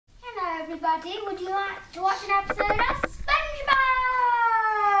everybody, would you like to watch an episode of Spongebob?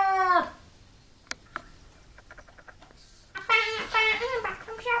 I'm back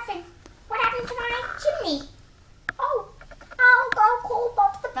from shopping. What happened to my chimney? Oh, I'll go call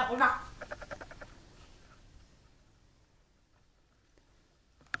Bob the builder.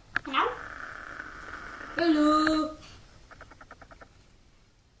 Hello? Hello.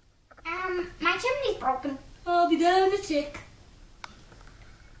 My chimney's broken. I'll be there in a tick.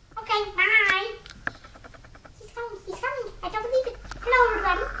 Okay, bye. He's coming. I don't believe it. Hello,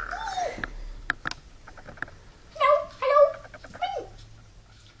 everybody. Hello. Come in.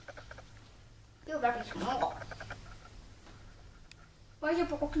 You're very small. Where's your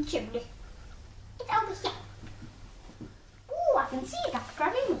broken chimney? It's over here. Ooh, I can see it up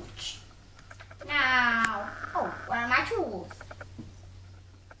very much. Now, where are my tools?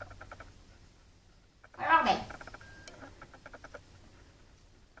 Where are they?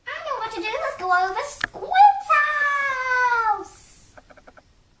 I know what to do. Let's go over Squid's house.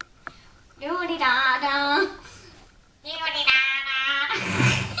 Doody-da-da. Doody-da-da.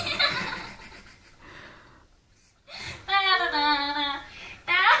 Da-da-da-da.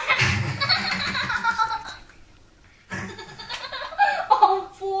 Oh,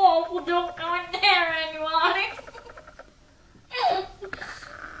 whoa, don't go in there, anyone.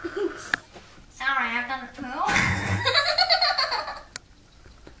 Sorry, I've done it too.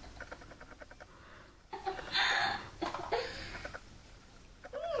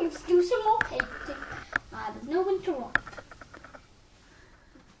 Let's do some more painting. There's no one to rock.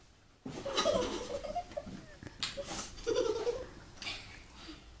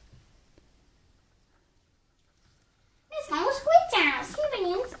 This one was Squid's house. Here it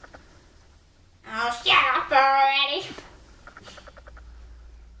is. Oh, shut up already.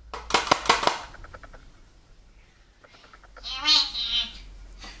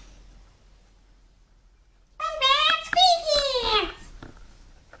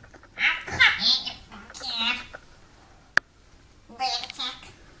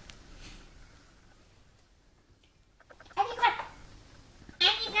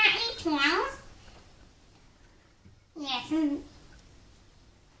 Yes,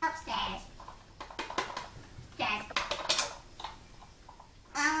 upstairs.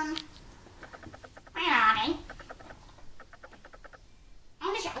 Where are they? On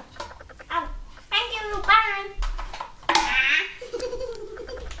the shelf. Oh, thank you, bye.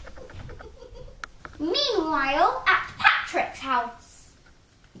 Meanwhile, at Patrick's house.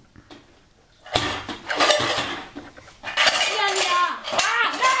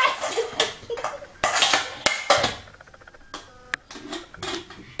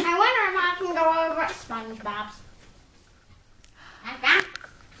 Go over at Spongebob's. Like that.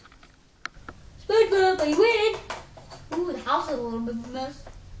 SpongeBob, are you in? Ooh, the house is a little bit of a mess.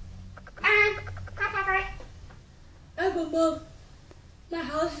 Hi, Patrick. Hey, Bob. My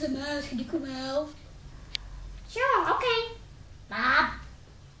house is a mess. Can you come out? Sure, okay. Bob.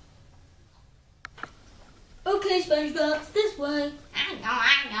 Okay, SpongeBob, it's this way. I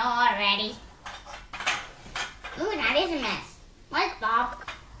know already. Ooh, that is a mess. Where's Bob?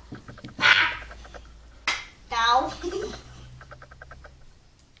 No.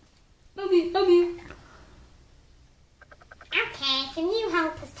 I'm here. Okay, can you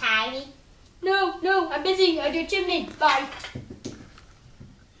help us tidy? No, I'm busy. I do chimney. Bye.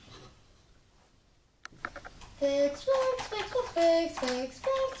 Fix.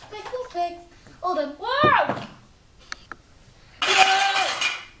 Hold on. Whoa!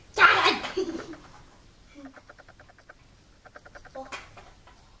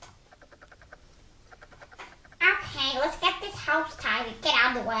 Okay, let's get this house tidy. Get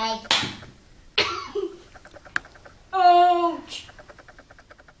out of the way. Ouch!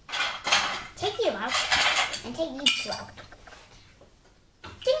 Take you out and take you two out. I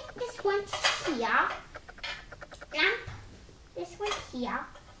think this one's here. Lamp. This one here.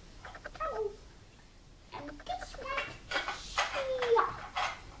 Oh. And this one here.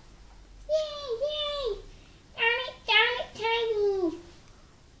 Yay! Darn it, tiny.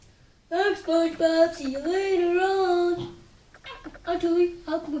 Thanks, SpongeBob. See you later on. Actually,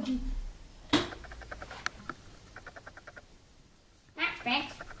 I'll come with you. That's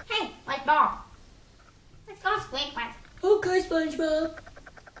fixed. Hey, like Bob. Let's go Squidward. Okay, SpongeBob.